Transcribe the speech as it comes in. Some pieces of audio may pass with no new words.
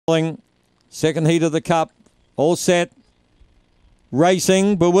Second heat of the Cup. All set.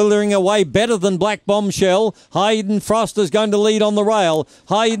 Racing, Bewildering away better than Black Bombshell. High Eden Frost is going to lead on the rail.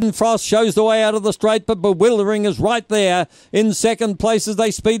 High Eden Frost shows the way out of the straight, but Bewildering is right there in second place as they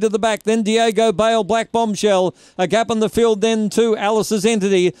speed to the back. Then Diego Bale, Black Bombshell. A gap in the field then to Alice's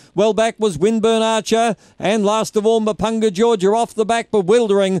Entity. Well back was Winburn Archer. And last of all, Mapunga Georgia off the back.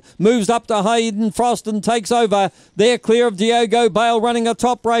 Bewildering moves up to High Eden Frost and takes over. They're clear of Diego Bale running a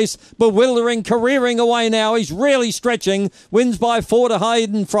top race. Bewildering careering away now. He's really stretching. Wins by 4 to High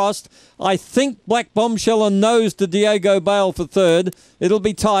Eden Frost. I think Black Bombshell and nose to Diego Bale for third. It'll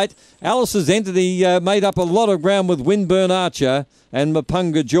be tight. Alice's Entity made up a lot of ground with Winburn Archer and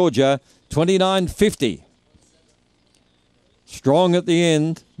Mapunga Georgia, 29.50. Strong at the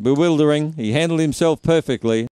end. Bewildering. He handled himself perfectly.